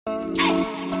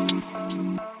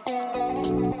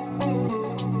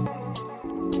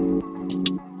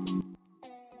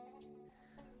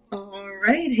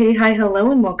right. Hey, hi, hello,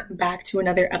 and welcome back to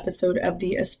another episode of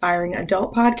the Aspiring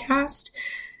Adult Podcast.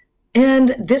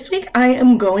 And this week I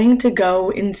am going to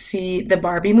go and see the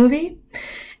Barbie movie.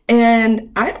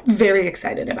 And I'm very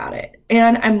excited about it.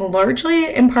 And I'm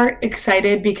largely in part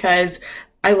excited because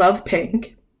I love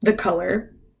pink, the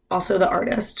color, also the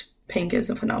artist. Pink is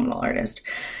a phenomenal artist.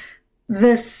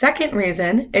 The second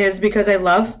reason is because I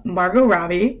love Margot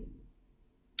Robbie.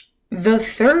 The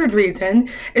third reason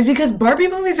is because Barbie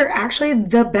movies are actually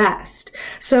the best.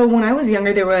 So when I was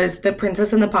younger, there was The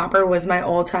Princess and the Pauper was my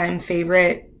all-time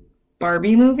favorite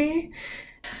Barbie movie.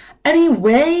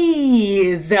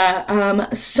 Anyways,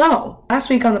 so last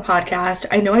week on the podcast,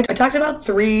 I know I talked about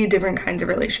 3 different kinds of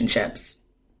relationships.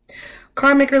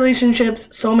 Karmic relationships,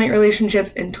 soulmate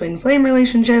relationships, and twin flame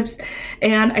relationships.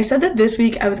 And I said that this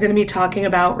week I was going to be talking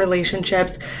about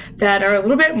relationships that are a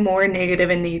little bit more negative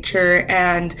in nature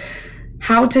and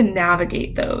how to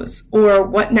navigate those, or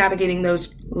what navigating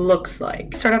those looks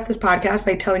like. Start off this podcast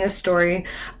by telling a story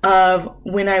of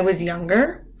when I was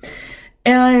younger.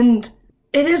 And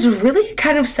it has really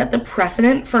kind of set the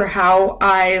precedent for how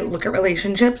I look at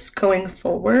relationships going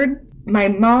forward. My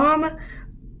mom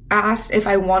asked if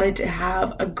I wanted to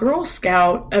have a Girl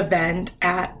Scout event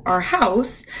at our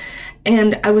house.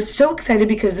 And I was so excited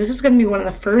because this was going to be one of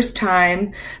the first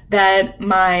time that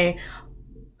my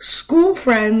school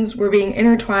friends were being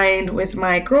intertwined with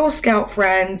my Girl Scout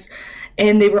friends,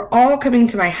 and they were all coming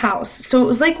to my house. So it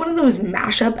was like one of those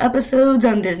mashup episodes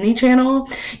on Disney Channel,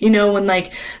 you know, when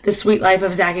like The Sweet Life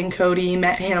of Zack and Cody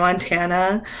met Hannah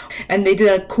Montana, and they did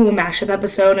a cool mashup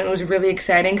episode, and it was really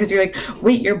exciting because you're like,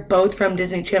 wait, you're both from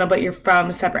Disney Channel, but you're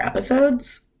from separate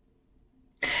episodes.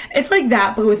 It's like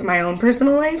that, but with my own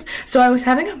personal life. So I was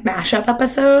having a mashup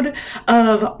episode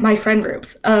of my friend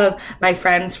groups, of my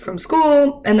friends from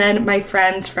school, and then my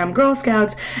friends from Girl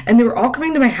Scouts, and they were all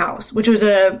coming to my house, which was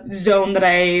a zone that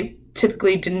I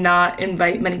typically did not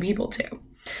invite many people to.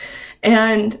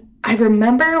 And I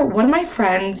remember one of my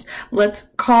friends, let's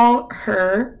call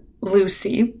her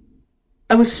Lucy.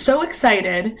 I was so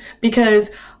excited because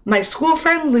my school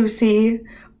friend Lucy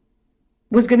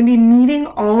was going to be meeting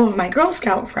all of my Girl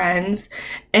Scout friends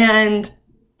and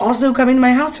also coming to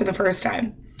my house for the first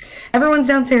time. Everyone's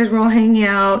downstairs, we're all hanging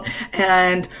out,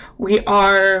 and we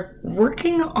are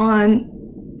working on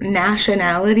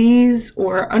nationalities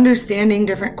or understanding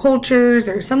different cultures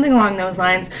or something along those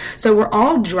lines. So we're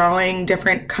all drawing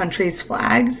different countries'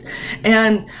 flags,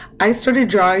 and I started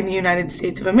drawing the United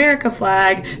States of America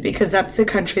flag because that's the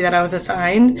country that I was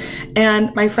assigned,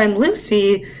 and my friend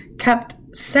Lucy kept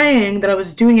saying that I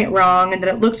was doing it wrong and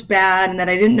that it looked bad and that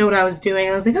I didn't know what I was doing.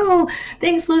 And I was like, oh,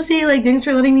 thanks, Lucy. Like, thanks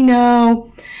for letting me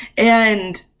know.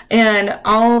 And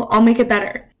I'll make it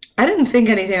better. I didn't think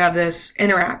anything of this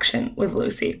interaction with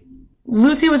Lucy.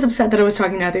 Lucy was upset that I was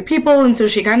talking to other people, and so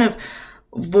she kind of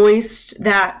voiced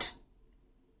that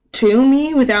to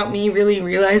me without me really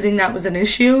realizing that was an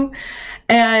issue.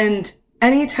 And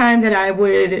anytime that I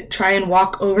would try and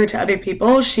walk over to other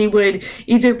people, she would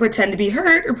either pretend to be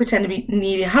hurt or pretend to be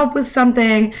needing help with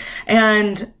something.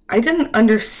 And I didn't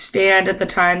understand at the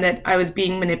time that I was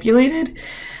being manipulated.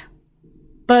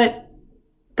 But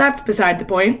that's beside the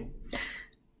point.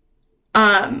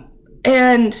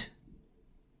 And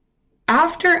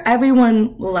after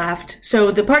everyone left,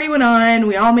 so the party went on,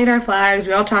 we all made our flags,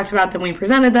 we all talked about them, we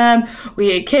presented them,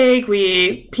 we ate cake, we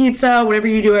ate pizza, whatever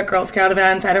you do at Girl Scout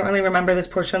events. I don't really remember this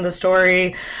portion of the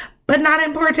story, but not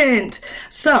important.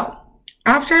 So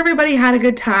after everybody had a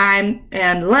good time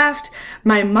and left,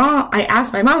 I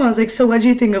asked my mom, I was like, so what did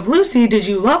you think of Lucy? Did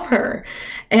you love her?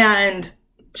 And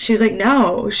she's like,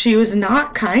 no, she was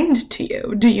not kind to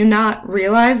you. Do you not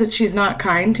realize that she's not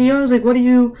kind to you? I was like, what do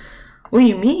you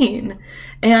mean?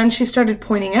 And she started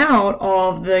pointing out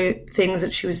all of the things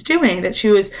that she was doing, that she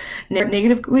was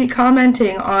negatively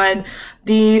commenting on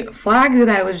the flag that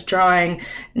I was drawing,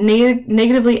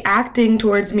 negatively acting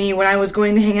towards me when I was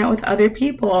going to hang out with other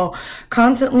people,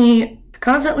 constantly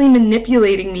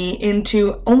manipulating me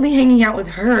into only hanging out with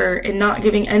her and not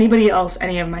giving anybody else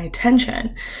any of my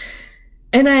attention.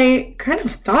 And I kind of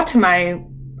thought to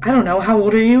I don't know, how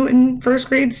old are you in first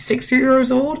grade? 6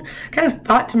 years old? Kind of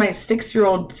thought to my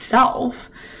 6-year-old self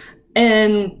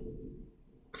and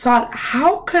thought,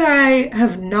 how could I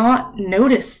have not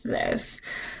noticed this?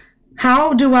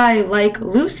 How do I like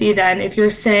Lucy then if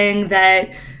you're saying that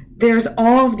there's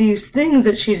all of these things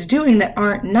that she's doing that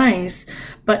aren't nice,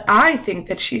 but I think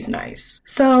that she's nice?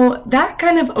 So that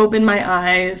kind of opened my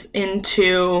eyes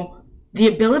into the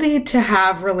ability to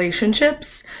have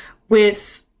relationships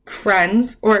with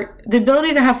friends, or the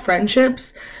ability to have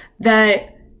friendships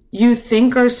that you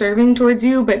think are serving towards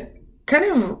you, but kind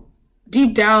of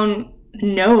deep down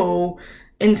know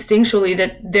instinctually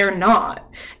that they're not.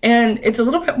 And it's a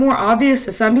little bit more obvious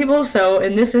to some people. So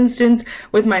in this instance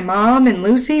with my mom and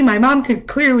Lucy, my mom could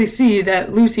clearly see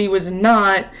that Lucy was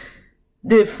not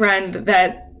the friend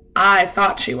that I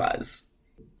thought she was.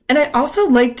 And I also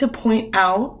like to point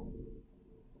out,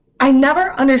 I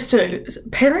never understood.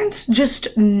 Parents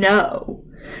just know.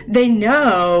 They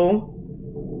know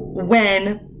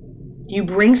when you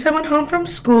bring someone home from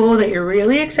school that you're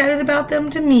really excited about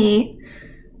them to meet.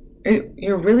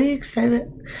 You're really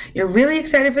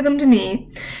excited for them to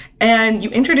meet, and you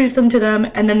introduce them to them,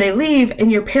 and then they leave,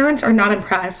 and your parents are not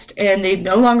impressed, and they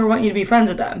no longer want you to be friends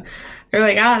with them. They're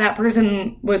like, that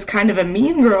person was kind of a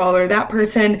mean girl, or that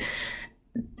person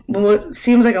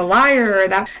seems like a liar, or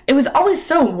that. It was always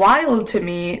so wild to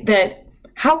me that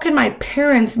how can my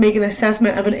parents make an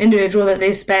assessment of an individual that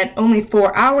they spent only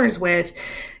 4 hours with,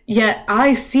 yet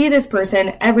I see this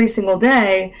person every single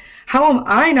day. How am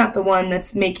I not the one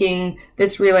that's making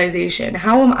this realization?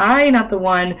 How am I not the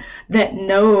one that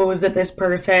knows that this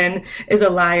person is a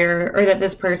liar or that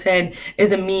this person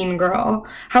is a mean girl?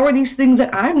 How are these things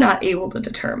that I'm not able to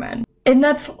determine? And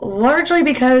that's largely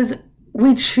because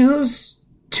we choose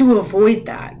to avoid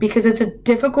that, because it's a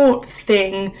difficult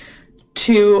thing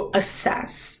to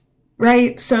assess.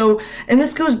 Right? So, and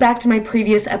this goes back to my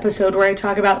previous episode where I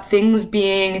talk about things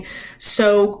being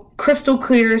so crystal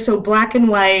clear, so black and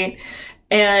white,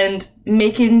 and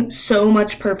making so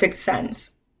much perfect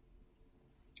sense.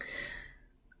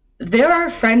 There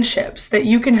are friendships that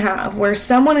you can have where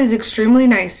someone is extremely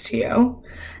nice to you,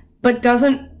 but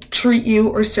doesn't treat you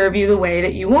or serve you the way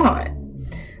that you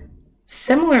want.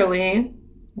 Similarly,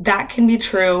 that can be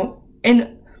true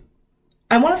in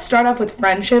I want to start off with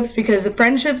friendships because the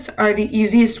friendships are the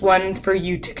easiest one for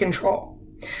you to control.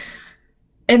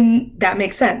 And that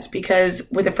makes sense because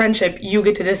with a friendship, you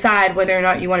get to decide whether or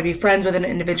not you want to be friends with an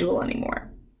individual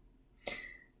anymore.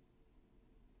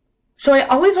 So I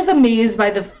always was amazed by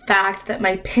the fact that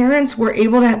my parents were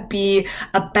able to be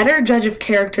a better judge of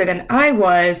character than I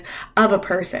was of a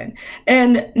person.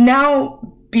 And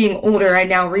now, being older, I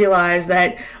now realize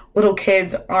that little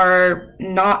kids are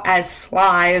not as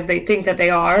sly as they think that they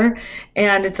are,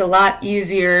 and it's a lot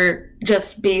easier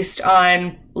just based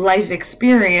on life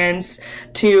experience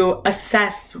to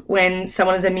assess when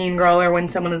someone is a mean girl or when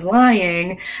someone is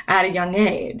lying at a young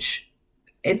age.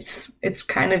 It's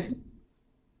kind of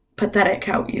pathetic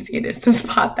how easy it is to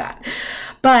spot that.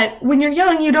 But when you're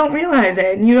young, you don't realize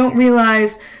it, and you don't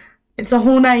realize it's a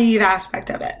whole naive aspect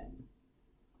of it.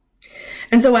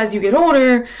 And so as you get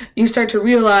older, you start to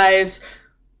realize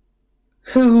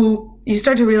who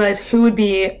would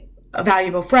be a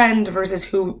valuable friend versus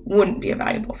who wouldn't be a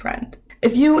valuable friend.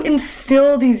 If you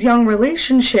instill these young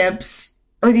relationships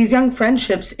or these young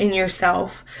friendships in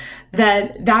yourself,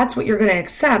 that that's what you're going to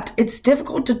accept, it's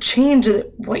difficult to change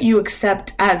what you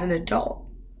accept as an adult.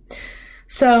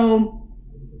 So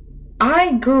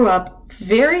I grew up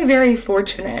very, very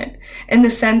fortunate in the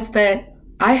sense that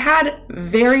I had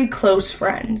very close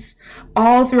friends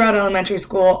all throughout elementary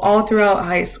school, all throughout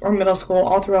middle school,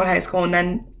 all throughout high school, and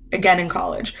then again in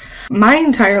college. My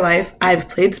entire life, I've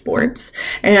played sports,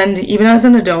 and even as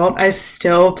an adult, I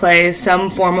still play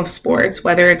some form of sports,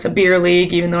 whether it's a beer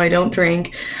league, even though I don't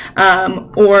drink,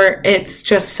 or it's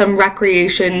just some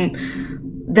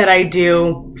recreation that I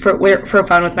do for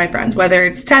fun with my friends, whether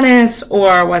it's tennis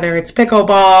or whether it's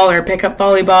pickleball or pickup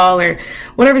volleyball or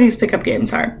whatever these pickup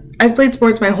games are. I've played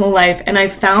sports my whole life, and I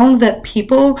found that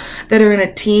people that are in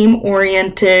a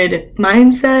team-oriented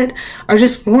mindset are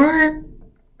just more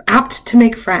apt to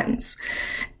make friends.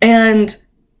 And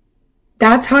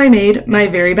that's how I made my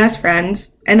very best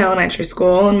friends in elementary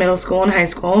school and middle school and high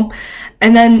school.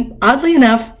 And then, oddly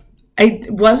enough, I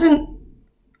wasn't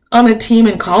on a team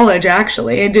in college,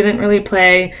 actually. I didn't really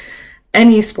play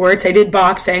any sports. I did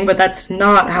boxing, but that's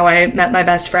not how I met my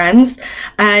best friends.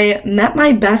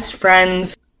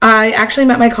 I actually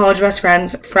met my college best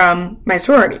friends from my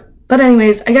sorority. But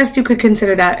anyways, I guess you could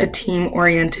consider that a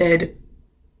team-oriented.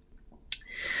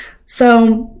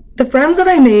 So the friends that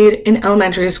I made in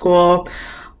elementary school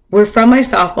were from my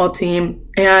softball team,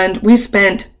 and we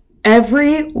spent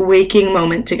every waking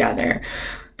moment together.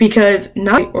 Because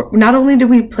not only did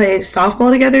we play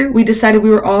softball together, we decided we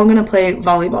were all going to play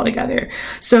volleyball together.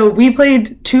 So we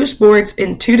played 2 sports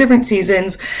in 2 different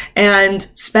seasons and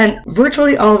spent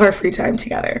virtually all of our free time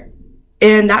together.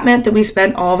 And that meant that we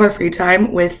spent all of our free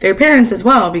time with their parents as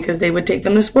well, because they would take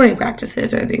them to sporting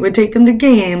practices, or they would take them to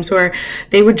games, or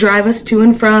they would drive us to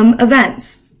and from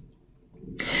events.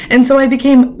 And so I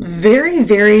became very,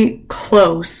 very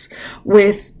close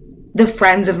with the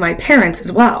friends of my parents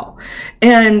as well.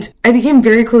 And I became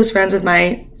very close friends with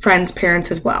my friends'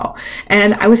 parents as well.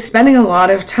 And I was spending a lot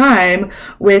of time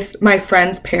with my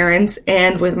friends' parents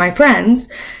and with my friends.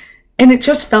 And it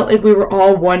just felt like we were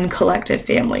all one collective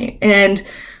family. And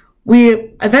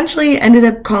we eventually ended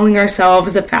up calling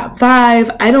ourselves the Fab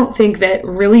Five. I don't think that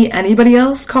really anybody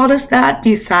else called us that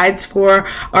besides for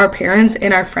our parents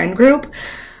and our friend group.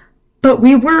 But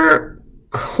we were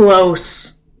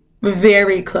close,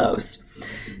 very close.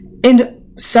 And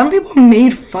some people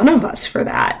made fun of us for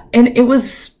that. And it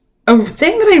was a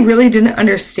thing that I really didn't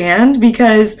understand,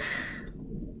 because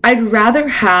I'd rather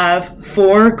have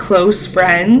 4 close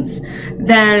friends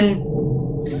than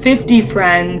 50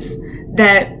 friends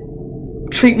that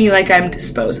treat me like I'm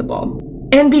disposable.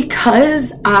 And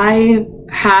because I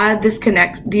had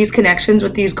these connections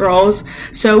with these girls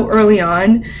so early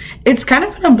on, it's kind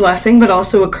of been a blessing but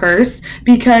also a curse,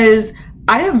 because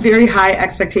I have very high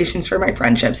expectations for my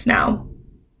friendships now.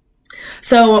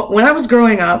 So when I was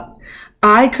growing up,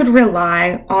 I could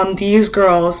rely on these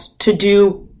girls to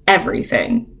do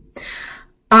everything.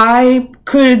 I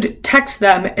could text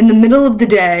them in the middle of the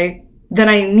day that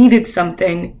I needed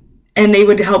something, and they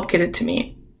would help get it to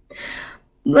me.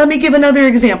 Let me give another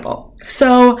example.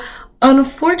 So,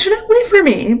 unfortunately for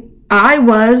me, I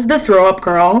was the throw-up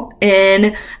girl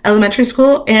in elementary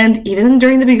school and even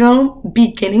during the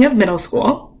beginning of middle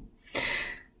school.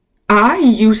 I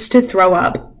used to throw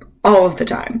up all of the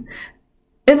time.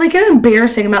 And like an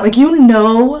embarrassing amount, like, you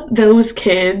know, those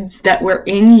kids that were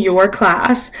in your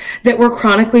class that were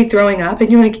chronically throwing up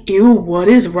and you're like, ew, what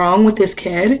is wrong with this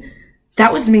kid?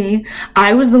 That was me.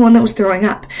 I was the one that was throwing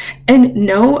up. And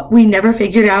no, we never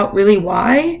figured out really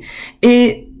why.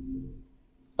 I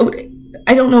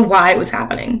don't know why it was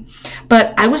happening,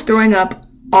 but I was throwing up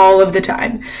all of the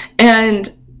time.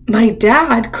 And my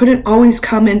dad couldn't always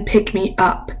come and pick me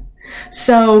up.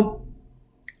 So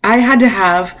I had to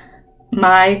have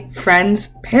my friends'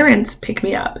 parents pick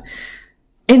me up.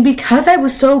 And because I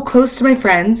was so close to my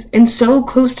friends and so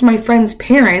close to my friends'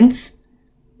 parents,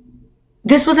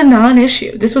 this was a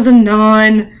non-issue. This was a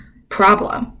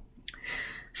non-problem.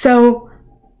 So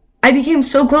I became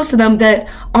so close to them that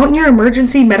on your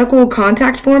emergency medical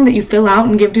contact form that you fill out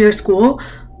and give to your school,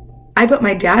 I put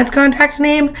my dad's contact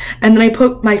name and then I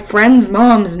put my friend's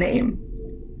mom's name.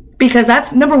 Because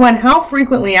that's, number one, how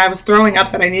frequently I was throwing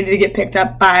up that I needed to get picked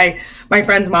up by my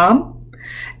friend's mom.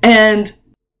 And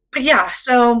yeah,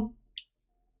 so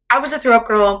I was a throw-up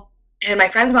girl and my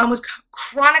friend's mom was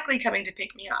chronically coming to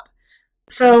pick me up.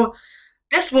 So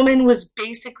this woman was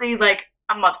basically like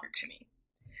a mother to me.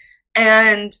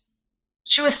 And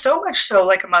she was so much so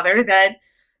like a mother that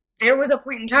there was a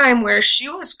point in time where she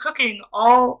was cooking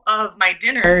all of my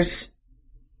dinners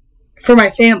for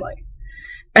my family.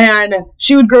 And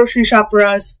she would grocery shop for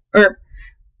us, or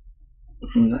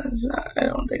I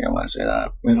don't think I want to say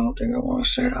that. I don't think I want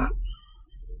to say that.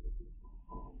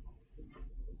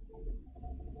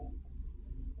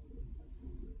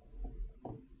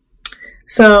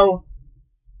 So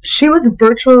she was a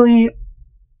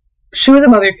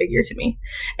mother figure to me.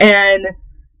 And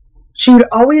she would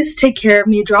always take care of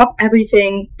me, drop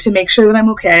everything to make sure that I'm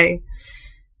okay.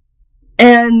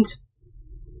 And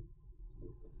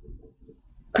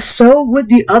so would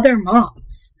the other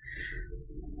moms.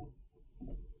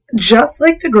 Just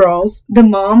like the girls, the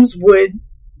moms would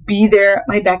be there at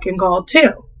my beck and call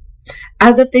too,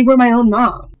 as if they were my own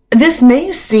mom. This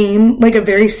may seem like a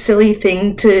very silly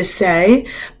thing to say,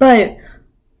 but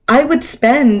I would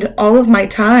spend all of my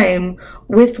time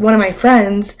with one of my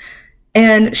friends,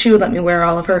 and she would let me wear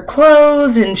all of her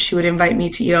clothes, and she would invite me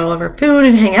to eat all of her food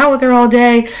and hang out with her all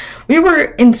day. We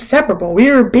were inseparable. We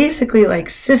were basically like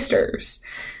sisters.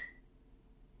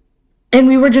 And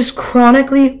we were just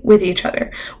chronically with each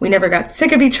other. We never got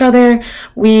sick of each other.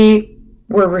 We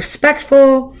were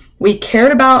respectful. We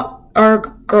cared about our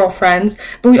girlfriends,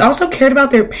 but we also cared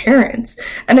about their parents.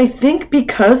 And I think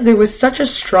because there was such a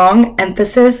strong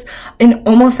emphasis in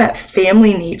almost that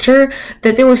family nature,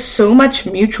 that there was so much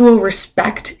mutual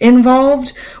respect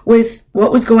involved with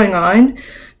what was going on,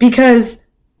 because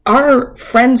our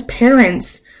friends'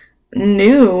 parents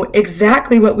knew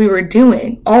exactly what we were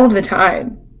doing all of the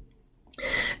time.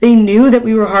 They knew that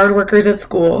we were hard workers at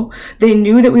school. They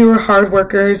knew that we were hard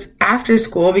workers after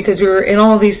school because we were in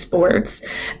all of these sports.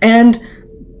 And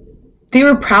they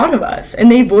were proud of us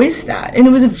and they voiced that. And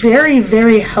it was a very,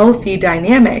 very healthy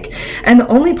dynamic. And the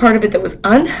only part of it that was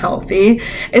unhealthy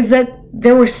is that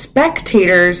there were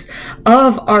spectators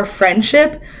of our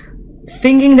friendship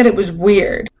thinking that it was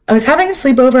weird. I was having a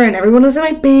sleepover and everyone was in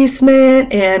my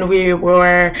basement and we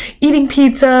were eating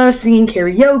pizza, singing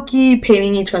karaoke,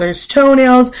 painting each other's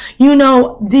toenails. You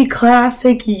know, the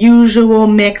classic usual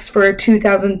mix for a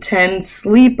 2010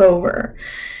 sleepover.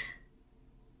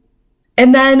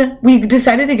 And then we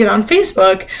decided to get on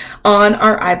Facebook on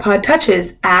our iPod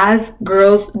Touches, as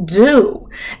girls do.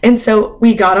 And so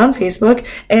we got on Facebook,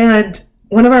 and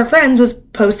one of our friends was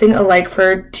posting a like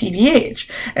for TBH.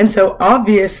 And so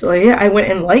obviously I went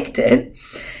and liked it.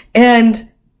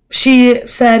 And she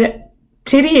said,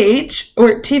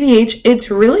 TBH, it's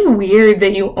really weird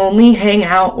that you only hang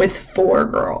out with 4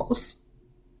 girls.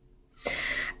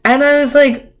 And I was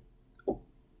like,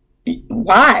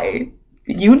 why?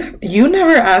 You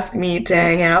never ask me to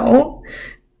hang out.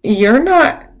 You're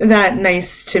not that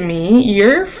nice to me.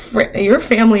 Your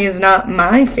family is not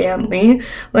my family.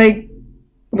 Like,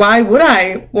 why would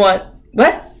I want,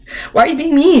 what? Why are you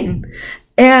being mean?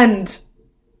 And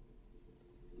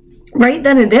right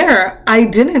then and there, I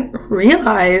didn't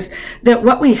realize that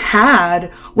what we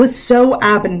had was so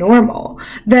abnormal,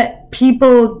 that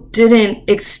people didn't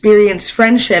experience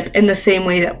friendship in the same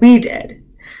way that we did.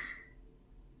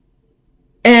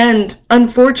 And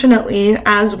unfortunately,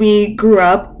 as we grew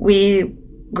up, we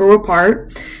grew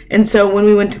apart. And so when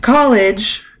we went to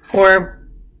college, or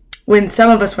when some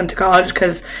of us went to college,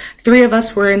 because 3 of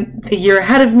us were in the year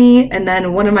ahead of me, and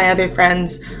then one of my other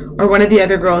friends, or one of the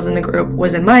other girls in the group,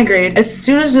 was in my grade. As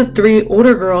soon as the 3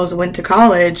 older girls went to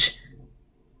college,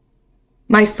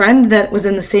 my friend that was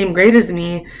in the same grade as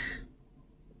me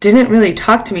didn't really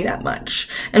talk to me that much.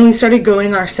 And we started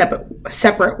going our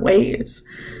separate ways.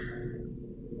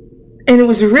 And it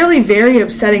was really very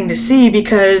upsetting to see,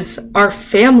 because our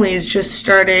families just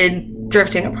started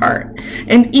drifting apart.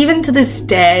 And even to this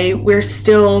day, we're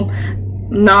still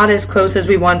not as close as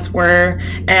we once were.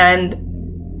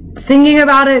 And thinking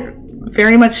about it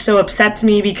very much so upsets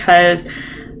me, because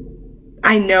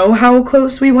I know how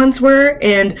close we once were.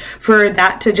 And for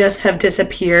that to just have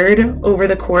disappeared over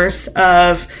the course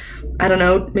of, I don't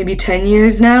know, maybe 10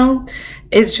 years now,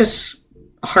 is just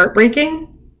heartbreaking.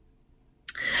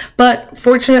 But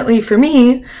fortunately for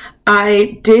me,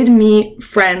 I did meet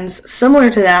friends similar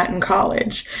to that in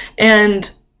college. And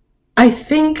I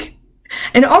think,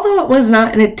 and although it was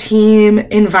not in a team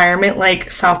environment like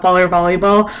softball or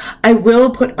volleyball, I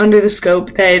will put under the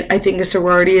scope that I think a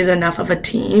sorority is enough of a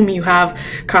team. You have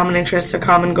common interests, a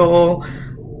common goal.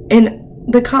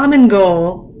 And the common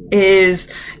goal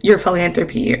is your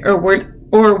philanthropy or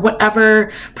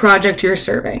whatever project you're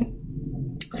serving.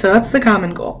 So that's the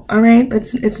common goal, all right?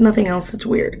 It's nothing else that's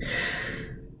weird.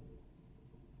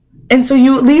 And so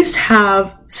you at least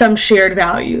have some shared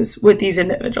values with these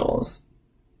individuals.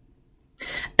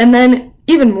 And then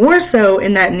even more so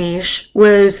in that niche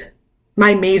was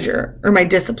my major, or my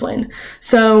discipline.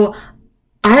 So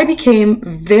I became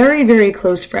very, very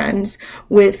close friends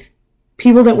with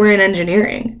people that were in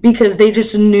engineering, because they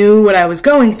just knew what I was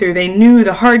going through. They knew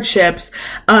the hardships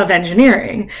of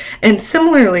engineering. And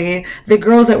similarly, the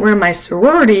girls that were in my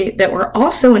sorority that were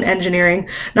also in engineering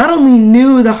not only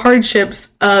knew the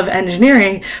hardships of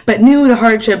engineering, but knew the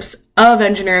hardships of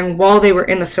engineering while they were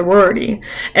in a sorority.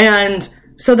 And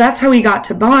so that's how we got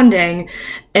to bonding.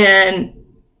 And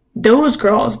those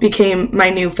girls became my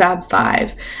new Fab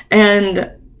Five.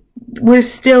 And we're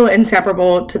still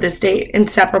inseparable to this date.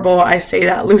 Inseparable, I say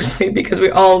that loosely, because we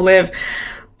all live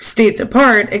states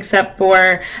apart, except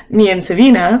for me and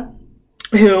Savina,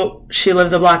 who she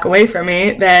lives a block away from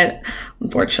me, that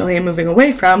unfortunately I'm moving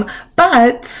away from.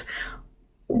 But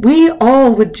we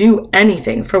all would do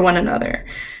anything for one another.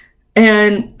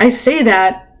 And I say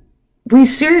that we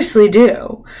seriously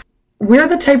do. We're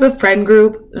the type of friend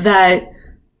group that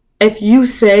if you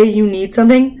say you need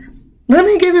something, let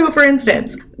me give you a for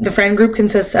instance. The friend group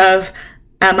consists of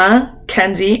Emma,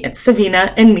 Kenzie,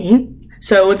 Savina, and me.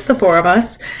 So it's the 4 of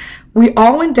us. We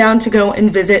all went down to go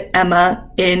and visit Emma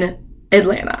in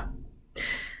Atlanta.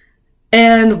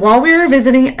 And while we were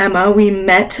visiting Emma, we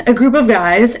met a group of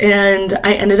guys, and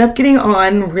I ended up getting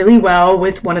on really well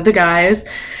with one of the guys.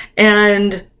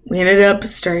 And we ended up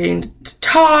starting to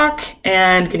talk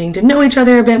and getting to know each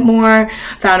other a bit more.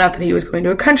 Found out that he was going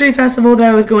to a country festival that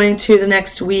I was going to the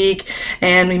next week.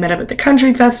 And we met up at the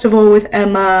country festival with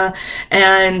Emma.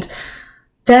 And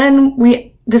then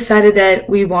we decided that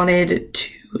we wanted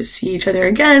to see each other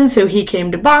again. So he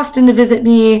came to Boston to visit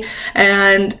me.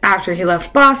 And after he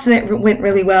left Boston, it went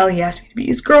really well. He asked me to be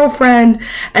his girlfriend.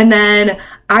 And then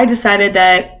I decided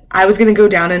that I was going to go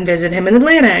down and visit him in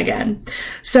Atlanta again.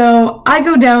 So I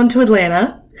go down to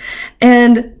Atlanta,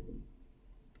 and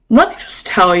let me just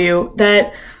tell you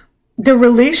that the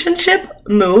relationship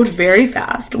moved very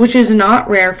fast, which is not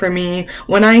rare for me.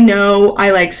 When I know I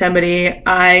like somebody,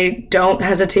 I don't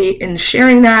hesitate in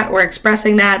sharing that or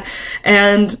expressing that.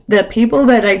 And the people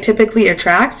that I typically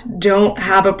attract don't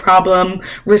have a problem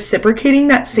reciprocating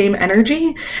that same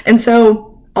energy. And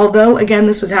so, although, again,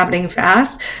 this was happening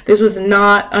fast, this was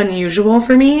not unusual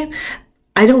for me.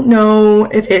 I don't know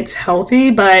if it's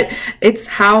healthy, but it's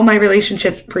how my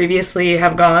relationships previously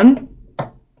have gone.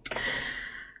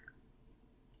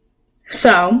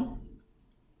 So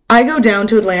I go down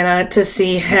to Atlanta to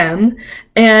see him,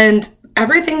 and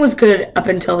everything was good up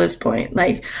until this point.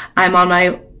 Like, I'm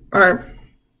flying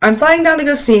down to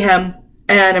go see him,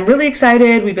 and I'm really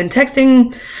excited. We've been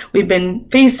texting, we've been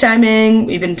FaceTiming,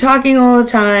 we've been talking all the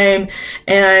time,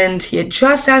 and he had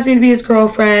just asked me to be his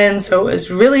girlfriend, so it was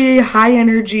really high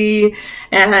energy,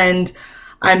 and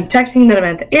I'm texting that I'm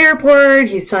at the airport.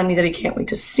 He's telling me that he can't wait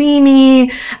to see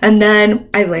me, and then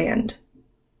I land.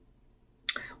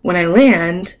 When I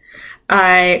land,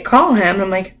 I call him, and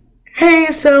I'm like, hey,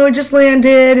 so I just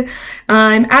landed.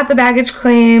 I'm at the baggage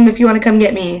claim if you want to come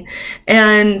get me.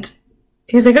 And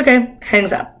he's like, okay,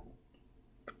 hangs up.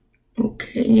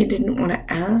 Okay, you didn't want to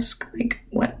ask, like,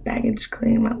 what baggage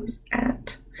claim I was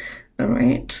at. All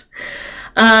right.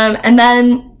 And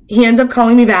then he ends up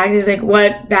calling me back, and he's like,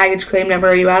 what baggage claim number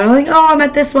are you at? I'm like, oh, I'm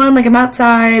at this one. Like, I'm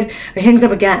outside. And he hangs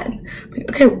up again. I'm like,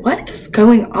 okay, what is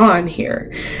going on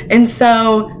here? And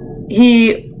so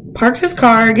he parks his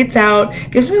car, gets out,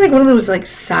 gives me, like, one of those, like,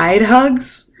 side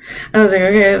hugs. And I was like,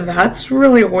 okay, that's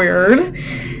really weird.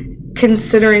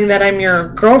 Considering that I'm your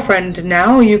girlfriend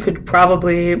now, you could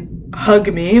probably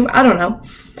hug me. I don't know.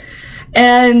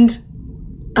 And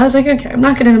I was like, okay, I'm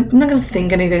not gonna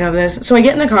think anything of this. So I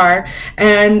get in the car,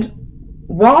 and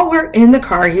while we're in the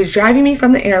car, he's driving me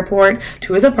from the airport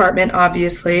to his apartment,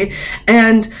 obviously.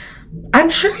 And I'm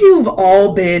sure you've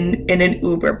all been in an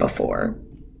Uber before,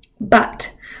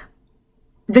 but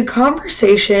the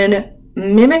conversation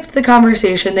mimicked the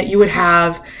conversation that you would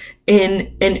have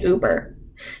in an Uber.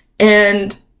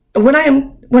 And when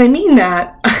I mean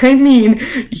that, I mean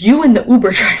you and the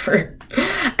Uber driver.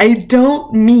 I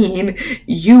don't mean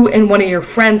you and one of your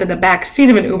friends in the back seat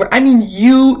of an Uber. I mean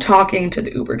you talking to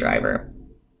the Uber driver.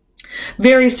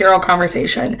 Very sterile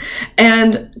conversation.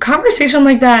 And conversation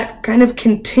like that kind of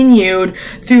continued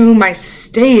through my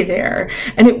stay there.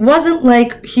 And it wasn't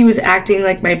like he was acting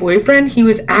like my boyfriend. He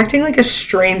was acting like a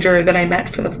stranger that I met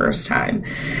for the first time.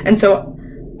 And so,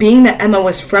 being that Emma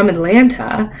was from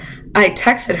Atlanta, I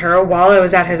texted her while I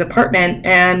was at his apartment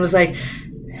and was like,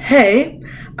 hey,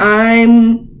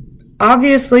 I'm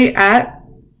obviously at,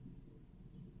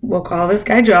 we'll call this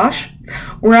guy Josh.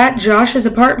 We're at Josh's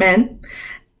apartment,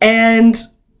 and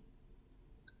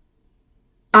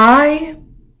I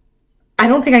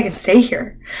don't think I can stay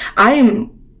here.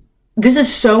 This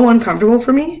is so uncomfortable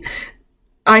for me.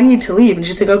 I need to leave. And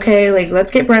she's like, okay, like,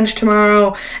 let's get brunch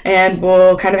tomorrow and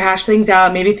we'll kind of hash things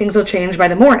out. Maybe things will change by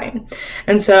the morning.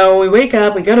 And so we wake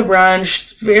up, we go to brunch.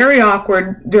 It's very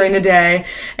awkward during the day.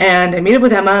 And I meet up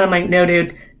with Emma, and I'm like, no,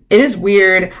 dude, it is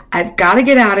weird. I've got to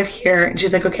get out of here. And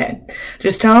she's like, okay,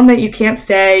 just tell him that you can't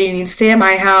stay. You need to stay at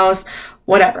my house,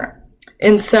 whatever.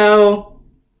 And so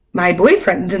my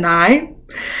boyfriend and I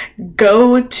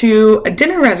go to a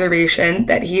dinner reservation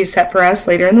that he set for us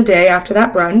later in the day after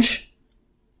that brunch.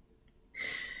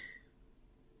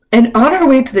 And on our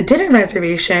way to the dinner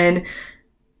reservation,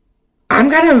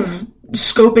 I'm kind of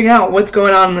scoping out what's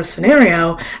going on in the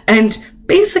scenario. And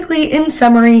basically, in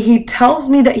summary, he tells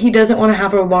me that he doesn't want to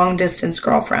have a long-distance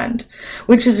girlfriend,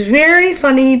 which is very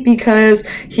funny because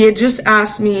he had just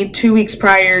asked me 2 weeks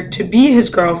prior to be his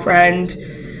girlfriend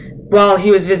while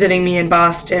he was visiting me in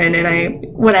Boston.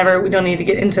 And whatever, we don't need to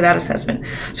get into that assessment.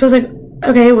 So I was like,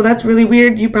 okay, well, that's really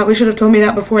weird. You probably should have told me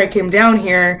that before I came down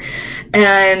here.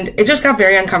 And it just got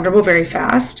very uncomfortable very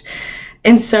fast.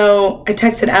 And so I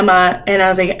texted Emma, and I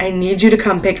was like, I need you to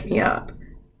come pick me up.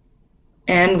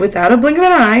 And without a blink of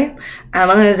an eye,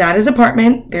 Emma is at his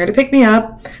apartment, there to pick me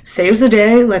up, saves the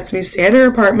day, lets me stay at her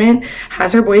apartment,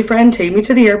 has her boyfriend take me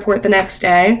to the airport the next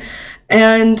day.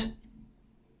 And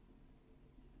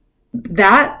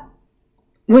that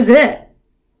was it.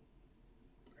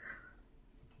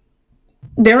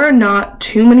 There are not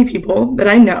too many people that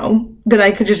I know that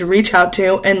I could just reach out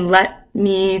to and let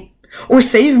me or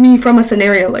save me from a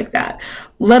scenario like that,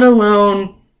 let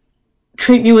alone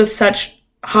treat me with such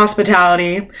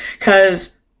hospitality.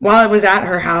 Because while I was at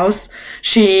her house,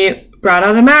 she brought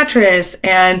out a mattress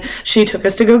and she took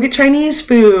us to go get Chinese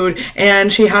food,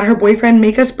 and she had her boyfriend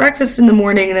make us breakfast in the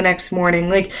morning the next morning.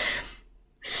 Like,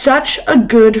 such a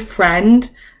good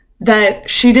friend that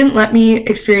she didn't let me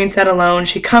experience that alone.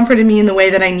 She comforted me in the way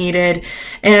that I needed.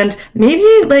 And maybe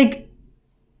like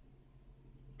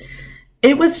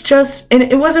it was just, and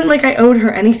it wasn't like I owed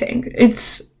her anything. And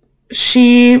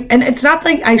it's not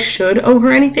like I should owe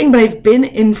her anything, but I've been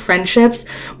in friendships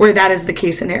where that is the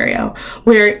case scenario,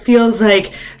 where it feels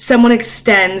like someone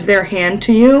extends their hand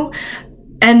to you,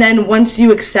 and then once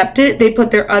you accept it, they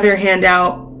put their other hand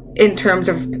out in terms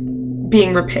of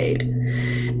being repaid.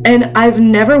 And I've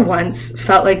never once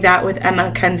felt like that with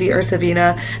Emma, Kenzie, or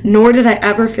Savina, nor did I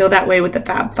ever feel that way with the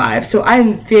Fab Five. So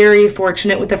I'm very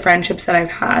fortunate with the friendships that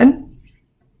I've had.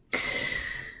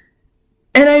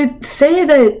 And I'd say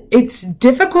that it's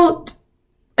difficult,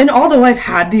 and although I've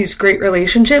had these great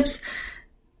relationships,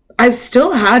 I've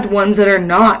still had ones that are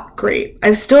not great.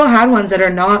 I've still had ones that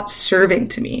are not serving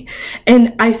to me.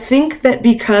 And I think that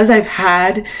because I've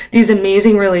had these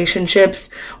amazing relationships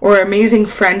or amazing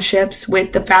friendships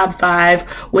with the Fab Five,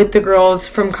 with the girls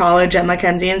from college, Emma,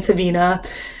 Kenzie, and Savina,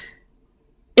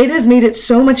 it has made it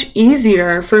so much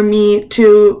easier for me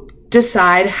to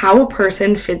decide how a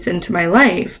person fits into my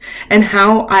life and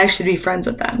how I should be friends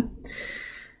with them.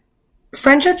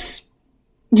 Friendships,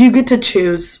 you get to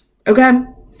choose, okay?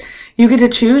 You get to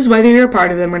choose whether you're a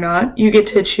part of them or not. You get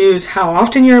to choose how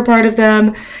often you're a part of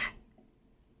them.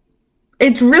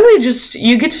 It's really just,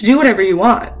 you get to do whatever you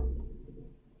want.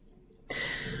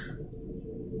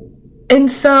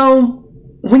 And so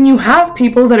when you have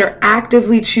people that are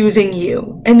actively choosing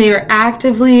you and they are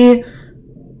actively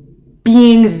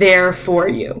being there for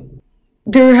you,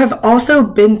 there have also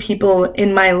been people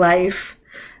in my life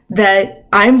that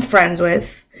I'm friends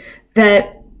with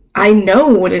that I know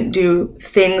wouldn't do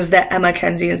things that Emma,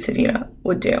 Kenzie, and Savina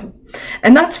would do.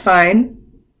 And that's fine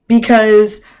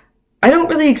because I don't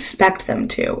really expect them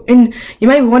to. And you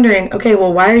might be wondering, okay,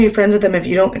 well, why are you friends with them if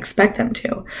you don't expect them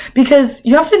to? Because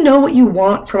you have to know what you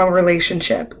want from a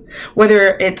relationship,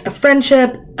 whether it's a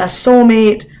friendship, a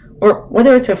soulmate, or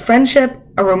whether it's a friendship,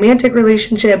 a romantic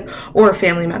relationship, or a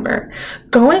family member.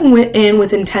 Going in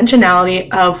with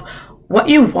intentionality of what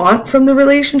you want from the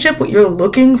relationship, what you're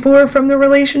looking for from the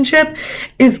relationship,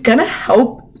 is gonna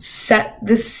help set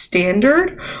the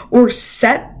standard or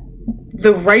set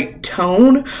the right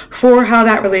tone for how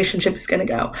that relationship is gonna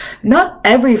go. Not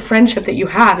every friendship that you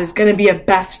have is gonna be a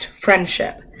best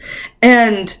friendship.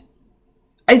 And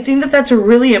I think that that's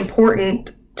really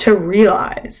important to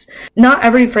realize. Not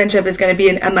every friendship is gonna be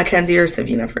an Emma, Kenzie, or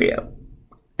Savina for you.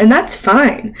 And that's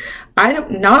fine.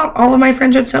 Not all of my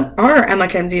friendships are Emma,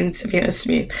 Kenzie, and Savina's to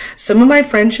me. Some of my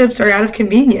friendships are out of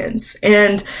convenience,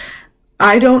 and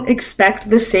I don't expect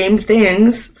the same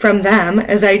things from them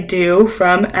as I do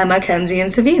from Emma, Kenzie,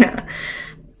 and Savina.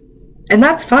 And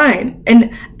that's fine.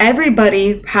 And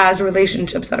everybody has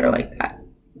relationships that are like that.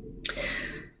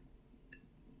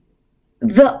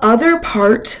 The other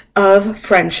part of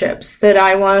friendships that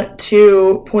I want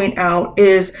to point out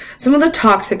is some of the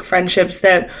toxic friendships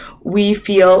that we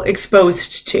feel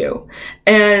exposed to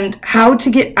and how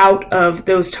to get out of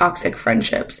those toxic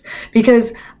friendships.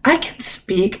 Because I can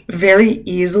speak very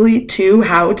easily to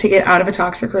how to get out of a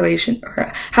toxic relation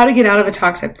or how to get out of a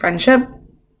toxic friendship.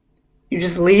 You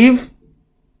just leave,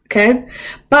 okay?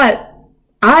 But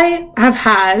I have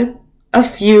had a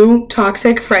few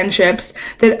toxic friendships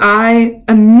that I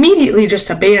immediately just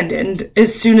abandoned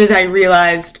as soon as I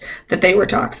realized that they were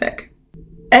toxic.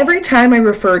 Every time I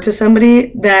refer to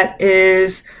somebody that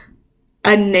is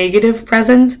a negative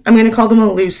presence, I'm going to call them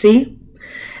a Lucy.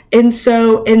 And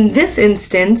so in this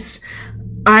instance,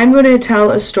 I'm going to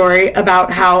tell a story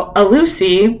about how a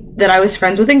Lucy that I was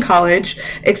friends with in college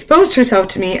exposed herself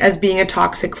to me as being a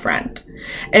toxic friend,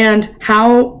 and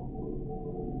how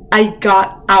I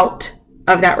got out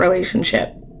of that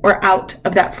relationship or out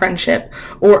of that friendship,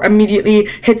 or immediately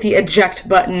hit the eject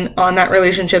button on that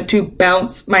relationship to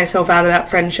bounce myself out of that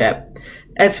friendship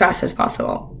as fast as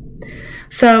possible.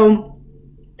 So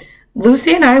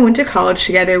Lucy and I went to college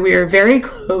together. We were very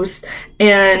close,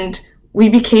 and we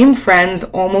became friends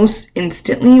almost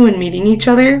instantly when meeting each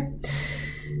other.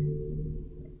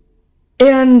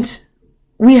 And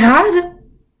we had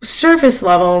surface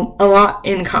level a lot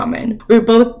in common. We were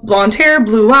both blonde hair,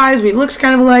 blue eyes, we looked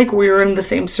kind of alike, we were in the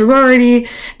same sorority,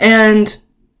 and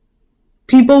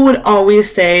people would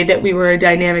always say that we were a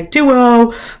dynamic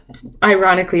duo,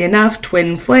 ironically enough,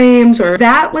 twin flames, or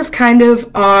that was kind of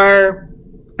our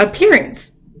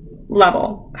appearance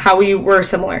level, how we were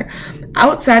similar.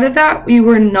 Outside of that, we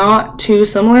were not too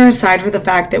similar, aside from the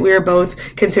fact that we were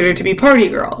both considered to be party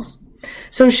girls.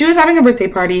 So she was having a birthday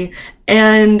party,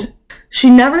 and she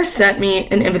never sent me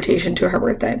an invitation to her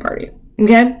birthday party,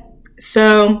 okay?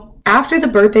 So after the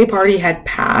birthday party had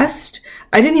passed,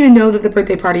 I didn't even know that the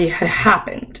birthday party had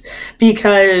happened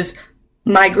because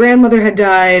my grandmother had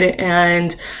died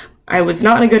and I was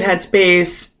not in a good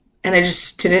headspace, and I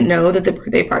just didn't know that the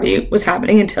birthday party was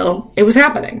happening until it was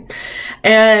happening.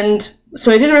 And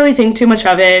so I didn't really think too much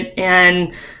of it,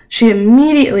 and she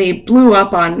immediately blew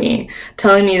up on me,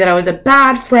 telling me that I was a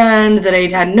bad friend, that I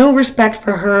had no respect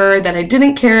for her, that I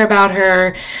didn't care about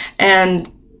her,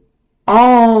 and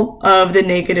all of the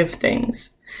negative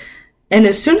things. And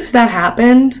as soon as that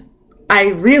happened, I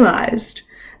realized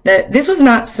that this was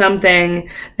not something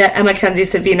that Emma, Kenzie,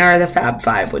 Savina, or the Fab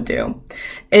Five would do.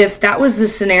 If that was the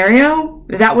scenario,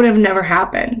 that would have never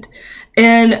happened.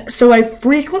 And so I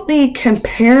frequently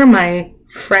compare my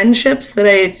friendships that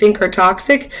I think are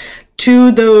toxic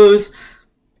to those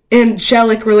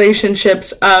angelic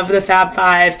relationships of the Fab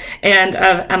Five and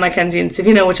of Emma, Kenzie, and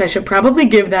Savina, which I should probably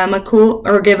give them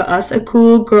give us a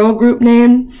cool girl group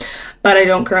name, but I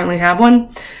don't currently have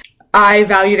one. I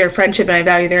value their friendship and I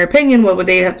value their opinion. What would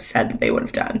they have said that they would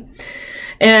have done?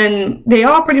 And they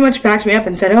all pretty much backed me up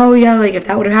and said, oh yeah, like if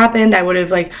that would have happened, I would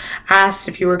have like asked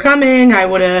if you were coming. I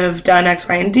would have done X,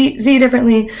 Y, and Z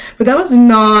differently. But that was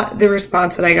not the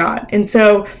response that I got. And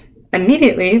so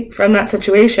immediately from that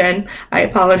situation, I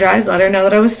apologized, let her know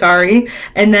that I was sorry,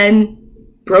 and then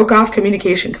broke off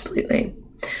communication completely.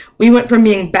 We went from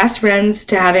being best friends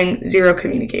to having zero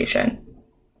communication.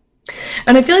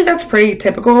 And I feel like that's pretty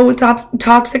typical with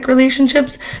toxic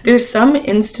relationships. There's some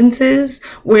instances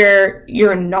where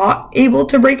you're not able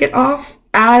to break it off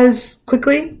as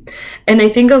quickly. And I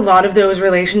think a lot of those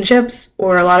relationships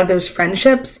or a lot of those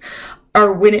friendships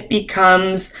are when it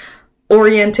becomes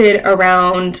oriented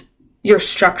around your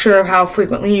structure of how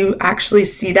frequently you actually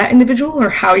see that individual or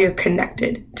how you're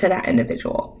connected to that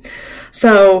individual.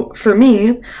 So for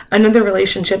me, another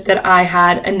relationship that I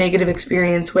had a negative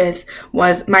experience with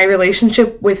was my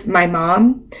relationship with my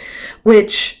mom,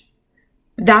 which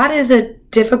that is a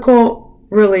difficult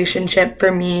relationship for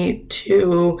me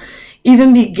to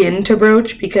even begin to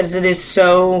broach because it is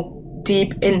so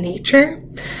deep in nature.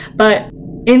 But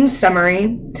in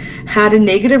summary, had a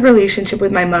negative relationship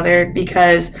with my mother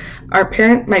because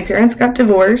my parents got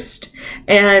divorced,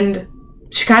 and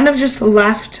she kind of just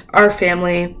left our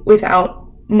family without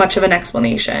much of an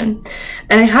explanation.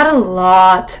 And I had a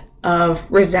lot of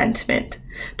resentment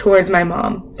towards my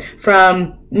mom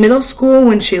from middle school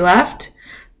when she left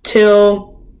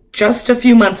till just a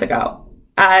few months ago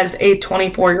as a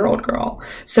 24-year-old girl.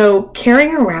 So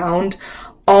carrying around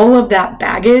all of that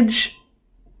baggage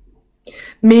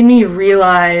made me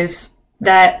realize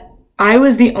that I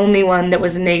was the only one that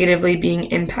was negatively being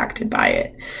impacted by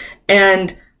it.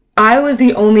 And I was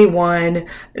the only one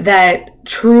that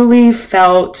truly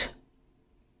felt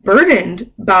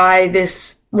burdened by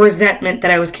this resentment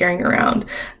that I was carrying around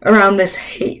this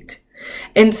hate.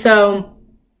 And so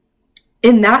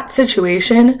in that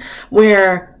situation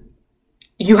where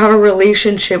you have a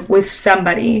relationship with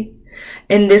somebody,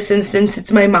 in this instance,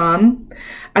 it's my mom.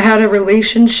 I had a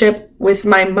relationship with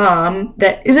my mom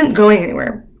that isn't going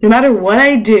anywhere. No matter what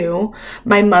I do,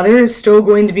 my mother is still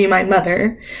going to be my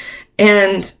mother.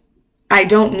 And I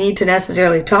don't need to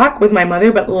necessarily talk with my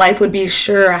mother, but life would be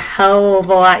sure a hell of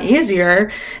a lot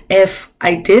easier if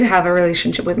I did have a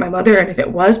relationship with my mother and if it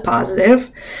was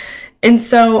positive. And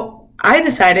so I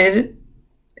decided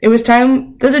it was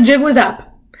time that the jig was up.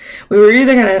 We were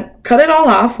either going to cut it all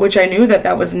off, which I knew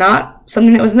that was not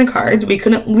something that was in the cards. We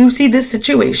couldn't Lucy this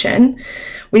situation.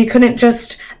 We couldn't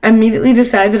just immediately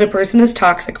decide that a person is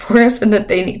toxic for us and that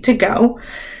they need to go.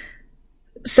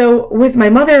 So with my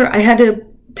mother, I had to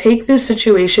take this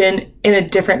situation in a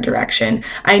different direction.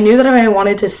 I knew that if I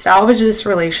wanted to salvage this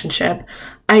relationship,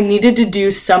 I needed to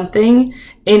do something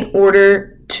in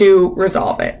order to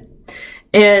resolve it.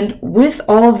 And with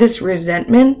all of this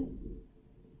resentment,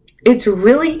 it's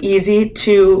really easy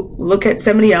to look at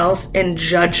somebody else and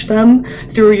judge them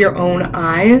through your own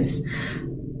eyes.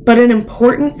 But an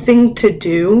important thing to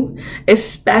do,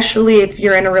 especially if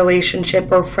you're in a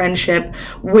relationship or friendship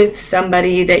with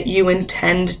somebody that you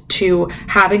intend to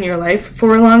have in your life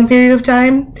for a long period of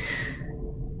time,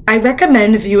 I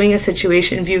recommend viewing a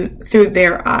situation through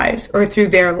their eyes or through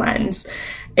their lens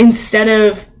instead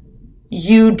of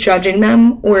you judging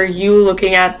them or you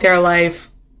looking at their life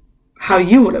how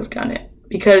you would have done it,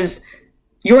 because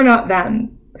you're not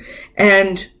them.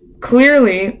 And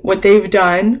clearly what they've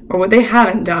done or what they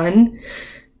haven't done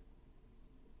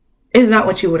is not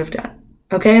what you would have done.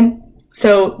 Okay?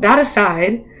 So that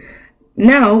aside,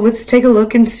 now let's take a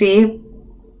look and see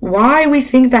why we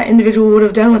think that individual would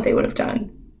have done what they would have done.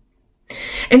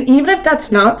 And even if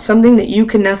that's not something that you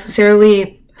can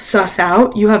necessarily suss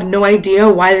out. You have no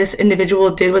idea why this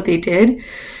individual did what they did.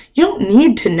 You don't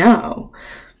need to know.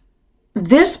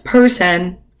 This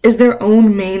person is their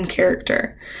own main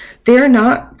character. They're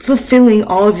not fulfilling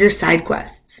all of your side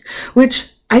quests,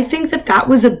 which I think that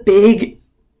was a big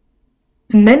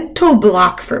mental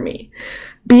block for me,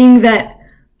 being that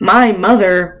my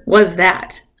mother was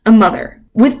that, a mother.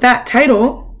 With that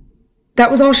title,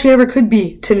 that was all she ever could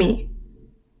be to me.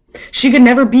 She could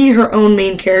never be her own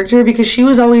main character because she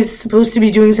was always supposed to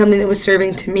be doing something that was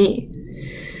serving to me.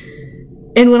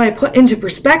 And when I put into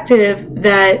perspective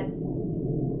that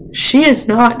she is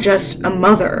not just a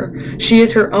mother, she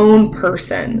is her own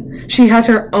person. She has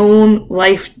her own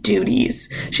life duties.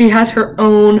 She has her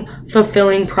own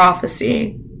fulfilling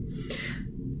prophecy.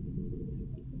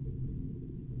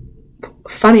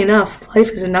 Funny enough,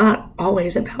 life is not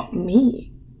always about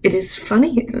me. It is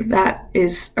funny that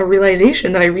is a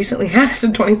realization that I recently had as a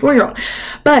 24-year-old.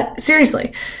 But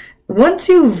seriously, once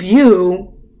you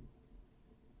view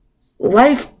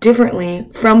life differently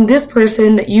from this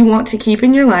person that you want to keep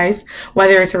in your life,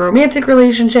 whether it's a romantic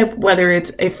relationship, whether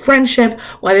it's a friendship,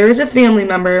 whether it's a family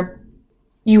member,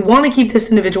 you want to keep this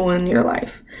individual in your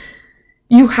life.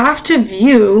 You have to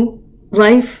view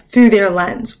life through their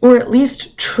lens, or at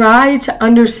least try to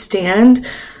understand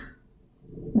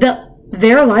that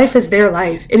their life is their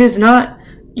life. It is not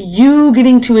you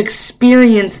getting to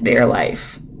experience their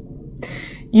life.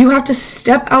 You have to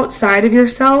step outside of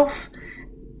yourself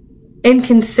and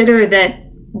consider that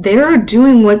they're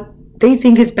doing what they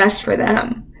think is best for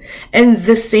them. And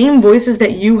the same voices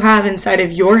that you have inside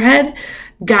of your head,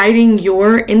 guiding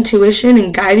your intuition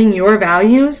and guiding your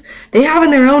values, they have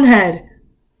in their own head.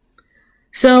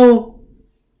 So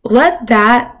let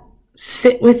that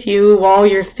sit with you while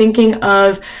you're thinking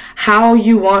of how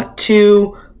you want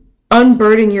to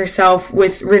unburden yourself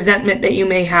with resentment that you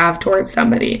may have towards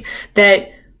somebody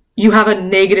that you have a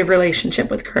negative relationship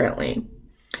with currently.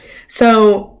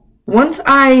 So once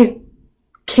I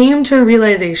came to a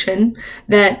realization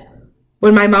that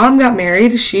when my mom got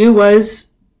married, she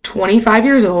was 25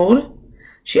 years old.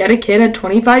 She had a kid at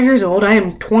 25 years old. I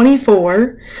am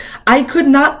 24. I could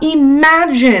not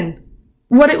imagine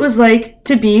what it was like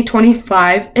to be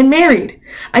 25 and married.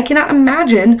 I cannot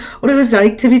imagine what it was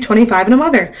like to be 25 and a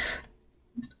mother.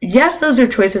 Yes, those are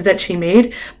choices that she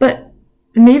made, but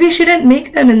maybe she didn't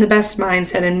make them in the best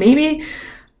mindset, and maybe,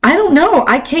 I don't know.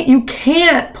 You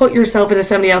can't put yourself into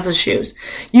somebody else's shoes.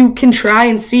 You can try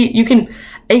and see, you can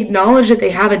acknowledge that they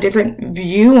have a different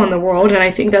view on the world, and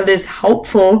I think that is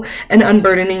helpful in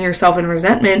unburdening yourself in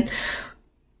resentment.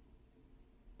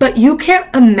 But you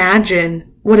can't imagine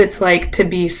what it's like to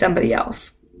be somebody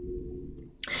else.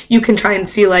 You can try and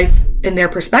see life in their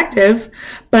perspective,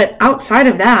 but outside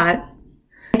of that,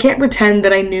 I can't pretend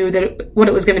that I knew what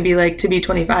it was going to be like to be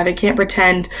 25. I can't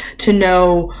pretend to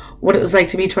know what it was like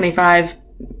to be 25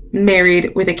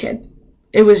 married with a kid.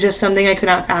 It was just something I could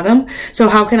not fathom. So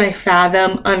how can I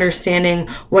fathom understanding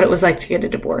what it was like to get a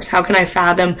divorce? How can I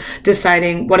fathom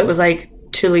deciding what it was like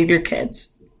to leave your kids?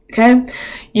 Okay?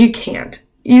 You can't.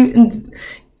 You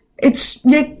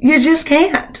just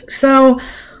can't. So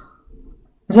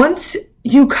once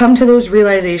you come to those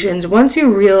realizations, once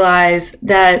you realize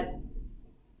that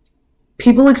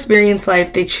people experience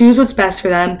life, they choose what's best for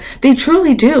them, they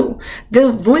truly do.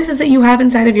 The voices that you have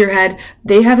inside of your head,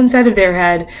 they have inside of their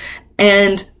head,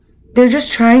 and they're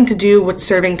just trying to do what's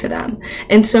serving to them.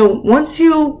 And so once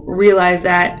you realize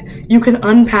that, you can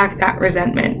unpack that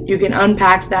resentment, you can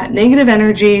unpack that negative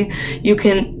energy, you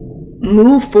can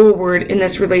move forward in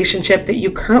this relationship that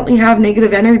you currently have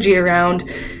negative energy around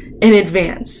in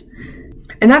advance.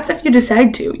 And that's if you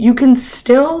decide to. You can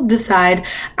still decide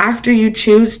after you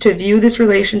choose to view this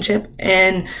relationship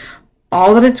and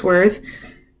all that it's worth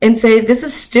and say, this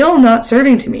is still not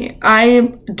serving to me.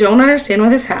 I don't understand why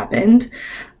this happened.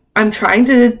 I'm trying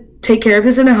to take care of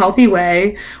this in a healthy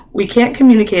way. We can't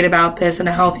communicate about this in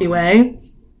a healthy way.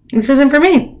 This isn't for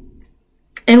me.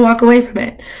 And walk away from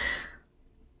it.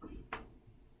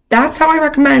 That's how I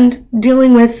recommend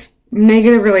dealing with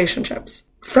negative relationships.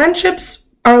 Friendships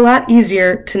are a lot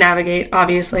easier to navigate,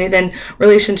 obviously, than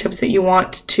relationships that you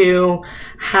want to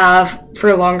have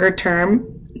for a longer term.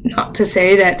 Not to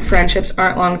say that friendships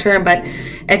aren't long term, but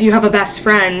if you have a best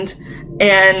friend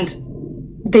and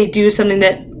they do something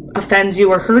that offends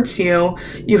you or hurts you,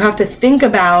 you have to think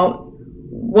about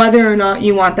whether or not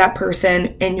you want that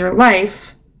person in your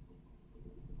life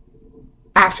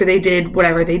after they did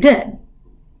whatever they did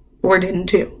or didn't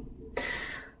do.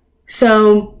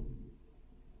 So,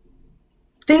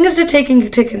 things to take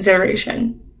into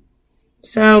consideration.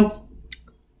 So,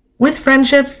 with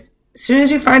friendships, as soon as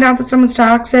you find out that someone's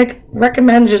toxic,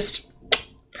 recommend just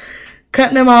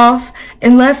cutting them off,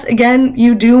 unless, again,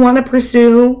 you do want to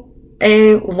pursue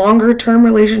a longer term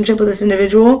relationship with this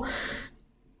individual.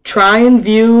 Try and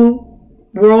view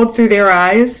world through their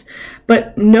eyes,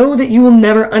 but know that you will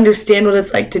never understand what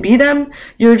it's like to be them.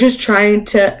 You're just trying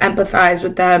to empathize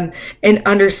with them and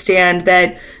understand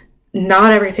that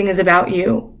not everything is about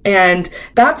you. And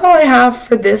that's all I have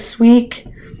for this week.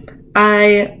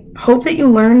 I hope that you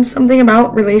learned something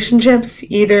about relationships,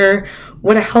 either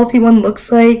what a healthy one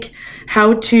looks like,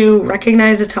 how to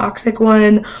recognize a toxic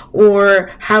one,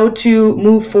 or how to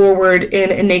move forward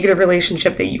in a negative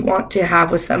relationship that you want to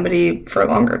have with somebody for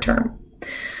longer term.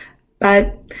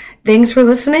 But thanks for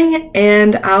listening,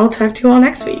 and I'll talk to you all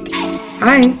next week.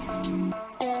 Bye.